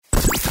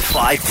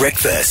5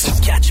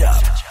 Breakfast. Catch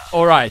up.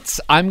 All right,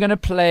 I'm going to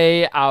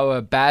play our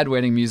bad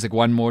wedding music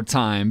one more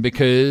time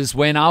because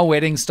when our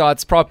wedding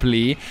starts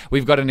properly,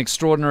 we've got an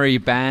extraordinary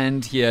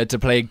band here to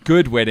play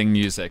good wedding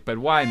music. But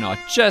why not?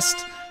 Just,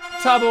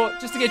 Thabo,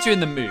 just to get you in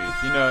the mood,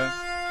 you know.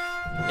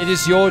 It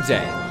is your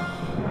day.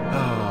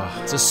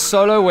 It's a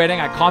solo wedding.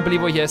 I can't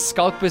believe we're here.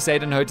 Skalkbus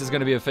Aidenhout is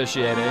going to be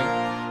officiating.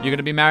 You're going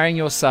to be marrying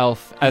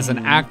yourself as an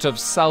act of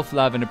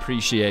self-love and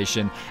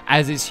appreciation,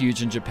 as is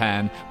huge in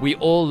Japan. We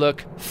all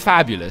look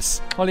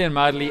fabulous. Holly and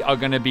Madly are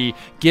going to be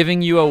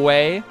giving you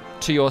away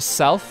to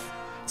yourself.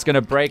 It's going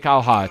to break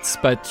our hearts,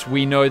 but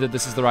we know that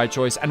this is the right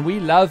choice, and we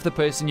love the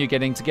person you're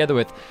getting together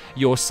with,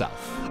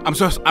 yourself. I'm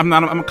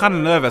kind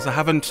of nervous. I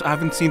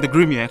haven't seen the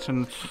groom yet,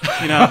 and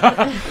you know.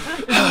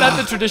 Isn't that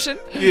the tradition?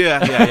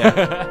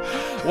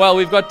 Yeah. Well,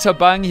 we've got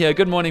Tabang here.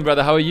 Good morning,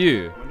 brother. How are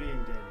you?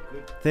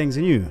 Thanks,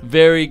 and you?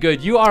 Very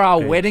good. You are our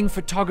wedding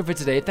photographer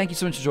today. Thank you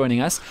so much for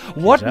joining us.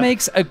 What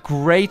makes a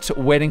great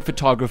wedding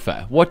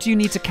photographer? What do you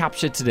need to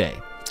capture today?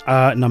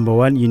 Number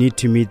one, you need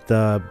to meet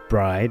the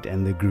bride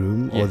and the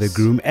groom, or the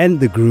groom and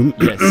the groom.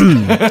 Yes.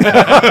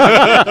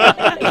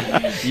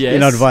 Yes.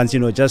 In advance,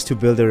 just to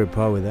build a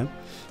rapport with them.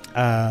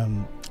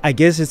 I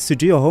guess it's to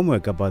do your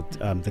homework about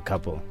the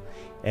couple.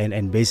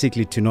 And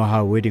basically to know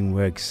how a wedding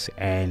works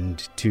and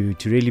to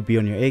really be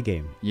on your A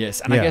game.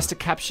 Yes, and I guess to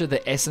capture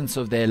the essence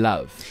of their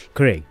love.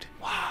 Correct.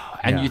 Wow.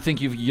 And you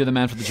think you're the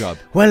man for the job?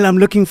 Well, I'm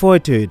looking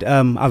forward to it.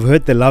 I've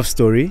heard the love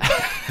story.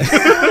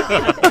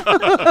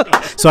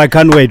 So I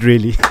can't wait,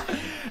 really.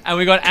 And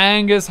we got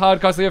Angus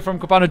Hardcastle here from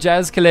Kopano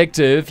Jazz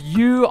Collective.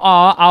 You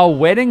are our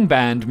wedding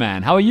band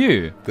man. How are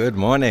you? Good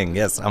morning.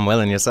 Yes, I'm well,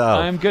 and yourself?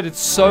 I'm good. It's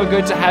so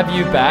good to have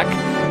you back.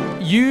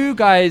 You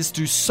guys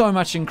do so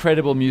much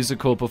incredible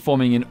musical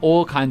performing in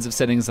all kinds of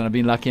settings, and I've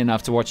been lucky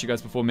enough to watch you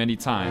guys perform many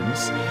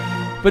times.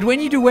 But when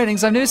you do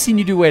weddings, I've never seen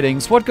you do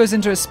weddings. What goes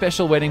into a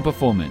special wedding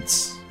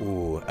performance?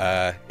 Ooh,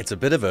 it's a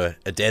bit of a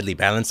deadly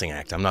balancing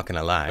act, I'm not going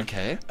to lie.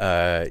 Okay.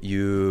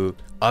 You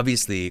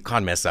obviously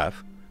can't mess up,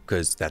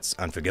 because that's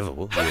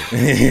unforgivable.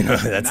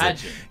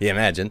 That's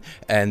Imagine.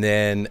 And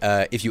then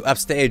if you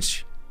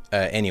upstage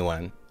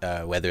anyone,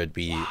 whether it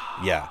be,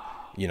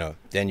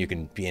 then you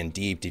can be in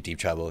deep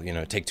trouble.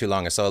 Take too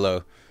long a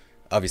solo.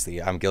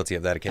 Obviously, I'm guilty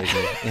of that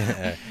occasionally.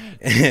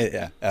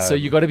 So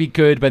you got to be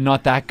good, but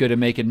not that good, and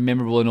make it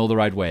memorable in all the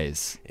right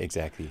ways.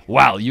 Exactly.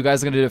 Wow, you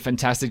guys are going to do a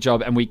fantastic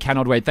job, and we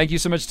cannot wait. Thank you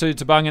so much to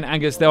Tabang and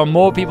Angus. There are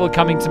more people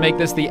coming to make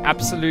this the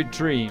absolute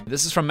dream.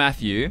 This is from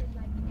Matthew.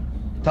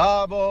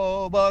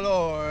 Thabo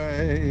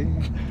Baloyi,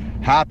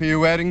 happy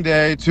wedding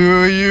day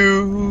to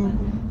you.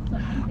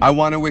 I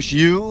want to wish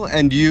you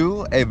and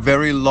you a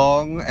very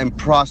long and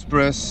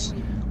prosperous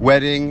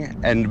wedding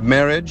and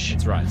marriage.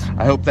 That's right.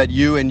 I hope that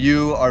you and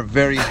you are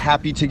very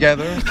happy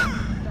together,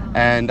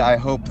 and I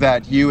hope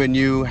that you and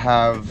you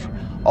have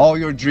all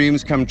your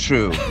dreams come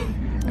true,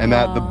 and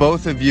that the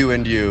both of you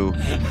and you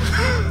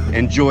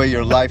enjoy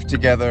your life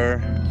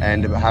together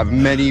and have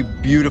many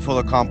beautiful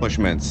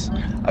accomplishments.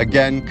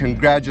 Again,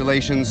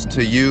 congratulations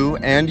to you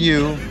and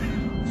you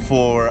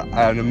for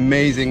an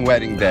amazing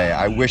wedding day.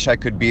 I wish I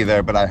could be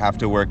there, but I have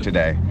to work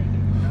today.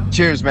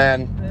 Cheers,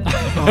 man.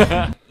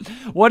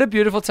 What a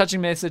beautiful, touching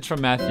message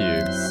from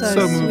Matthew.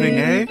 So moving,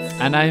 eh?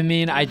 And I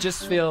mean, I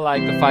just feel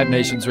like the Five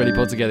Nations really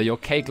pulled together. Your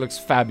cake looks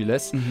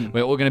fabulous.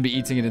 We're all going to be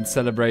eating it and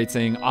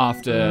celebrating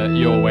after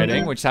your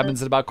wedding, which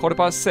happens at about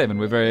 7:15.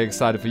 We're very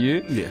excited for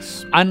you.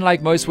 Yes.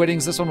 Unlike most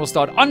weddings, this one will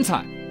start on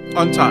time.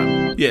 On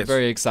time. Yes.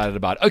 Very excited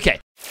about it. Okay.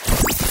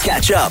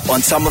 Catch up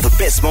on some of the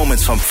best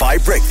moments from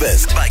 5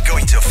 Breakfast by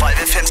going to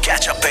 5FM's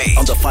catch-up page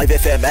on the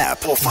 5FM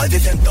app or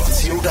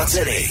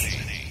 5FM.co.za.